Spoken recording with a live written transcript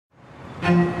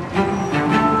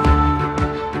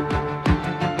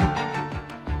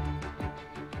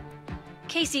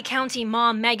Casey County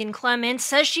mom Megan Clements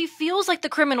says she feels like the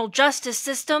criminal justice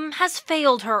system has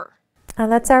failed her.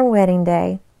 That's our wedding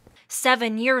day.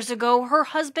 7 years ago, her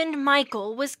husband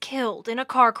Michael was killed in a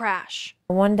car crash.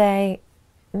 One day,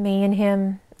 me and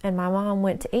him and my mom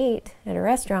went to eat at a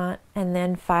restaurant, and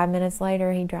then 5 minutes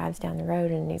later, he drives down the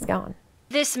road and he's gone.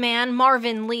 This man,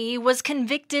 Marvin Lee, was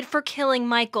convicted for killing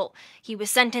Michael. He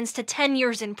was sentenced to 10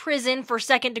 years in prison for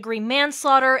second-degree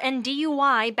manslaughter and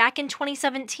DUI back in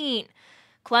 2017.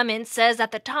 Clements says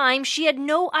at the time she had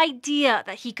no idea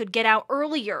that he could get out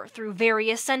earlier through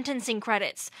various sentencing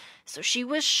credits, so she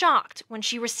was shocked when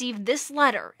she received this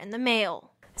letter in the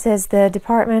mail. It says the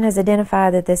department has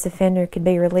identified that this offender could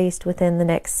be released within the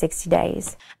next 60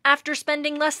 days. After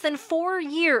spending less than 4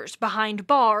 years behind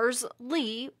bars,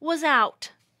 Lee was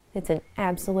out. It's an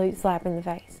absolute slap in the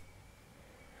face.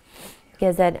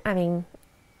 Because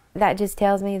that just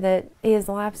tells me that his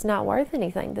life's not worth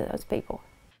anything to those people.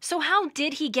 So how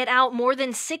did he get out more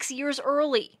than 6 years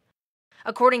early?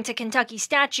 According to Kentucky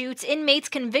statutes, inmates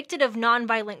convicted of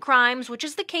nonviolent crimes, which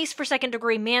is the case for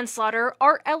second-degree manslaughter,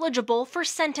 are eligible for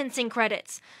sentencing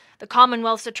credits. The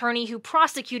Commonwealth's attorney who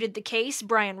prosecuted the case,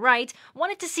 Brian Wright,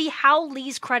 wanted to see how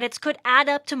Lee's credits could add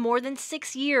up to more than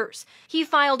 6 years. He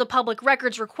filed a public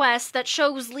records request that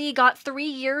shows Lee got 3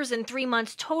 years and 3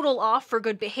 months total off for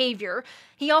good behavior.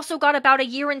 He also got about 1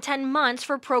 year and 10 months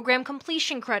for program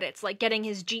completion credits, like getting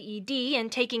his GED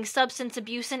and taking substance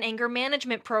abuse and anger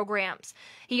management programs.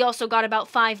 He also got about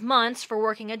 5 months for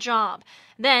working a job.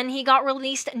 Then he got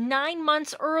released 9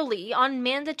 months early on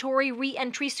mandatory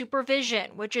re-entry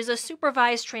supervision, which is a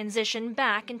supervised transition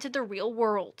back into the real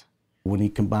world. When you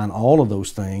combine all of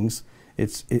those things,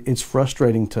 it's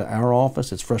frustrating to our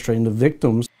office, it's frustrating to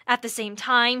victims. At the same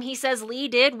time, he says Lee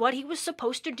did what he was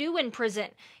supposed to do in prison.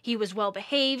 He was well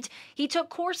behaved, he took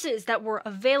courses that were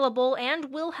available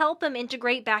and will help him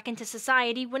integrate back into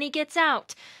society when he gets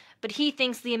out. But he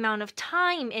thinks the amount of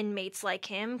time inmates like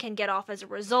him can get off as a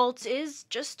result is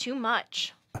just too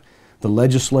much. The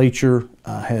legislature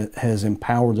has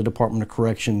empowered the Department of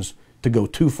Corrections to go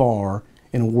too far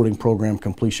in awarding program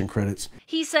completion credits.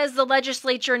 He says the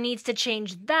legislature needs to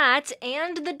change that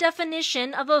and the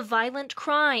definition of a violent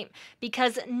crime,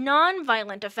 because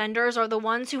non-violent offenders are the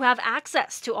ones who have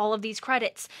access to all of these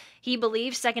credits. He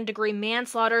believes second-degree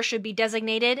manslaughter should be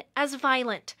designated as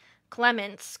violent.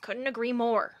 Clements couldn't agree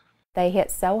more. They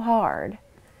hit so hard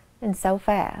and so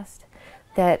fast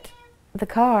that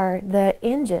the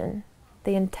engine,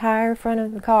 the entire front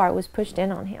of the car was pushed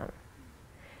in on him.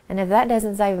 And if that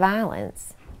doesn't say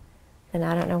violence, then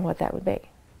I don't know what that would be.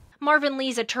 Marvin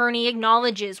Lee's attorney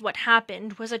acknowledges what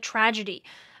happened was a tragedy,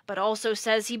 but also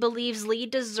says he believes Lee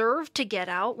deserved to get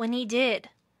out when he did.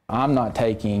 I'm not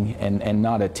taking and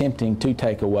not attempting to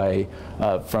take away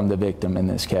from the victim in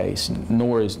this case,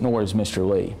 nor is Mr.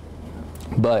 Lee.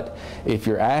 But if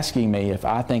you're asking me if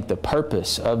I think the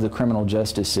purpose of the criminal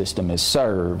justice system is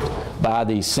served by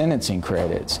these sentencing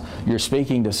credits, you're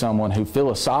speaking to someone who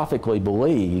philosophically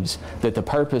believes that the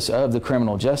purpose of the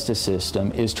criminal justice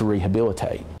system is to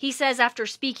rehabilitate. He says after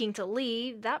speaking to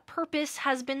Lee, that purpose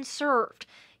has been served.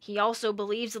 He also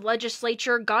believes the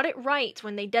legislature got it right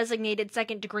when they designated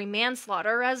second-degree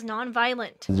manslaughter as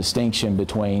nonviolent. The distinction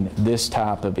between this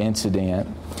type of incident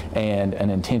and an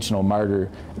intentional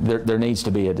murder, there needs to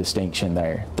be a distinction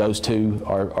there. Those two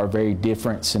are very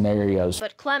different scenarios.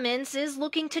 But Clements is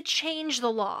looking to change the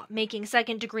law, making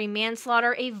second-degree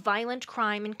manslaughter a violent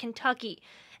crime in Kentucky.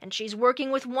 And she's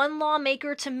working with one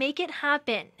lawmaker to make it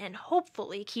happen and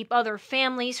hopefully keep other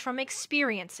families from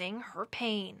experiencing her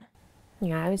pain.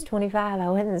 I was 25. I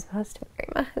wasn't supposed to marry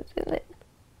my husband then.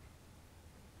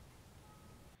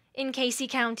 In Casey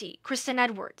County, Kristen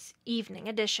Edwards, Evening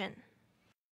Edition.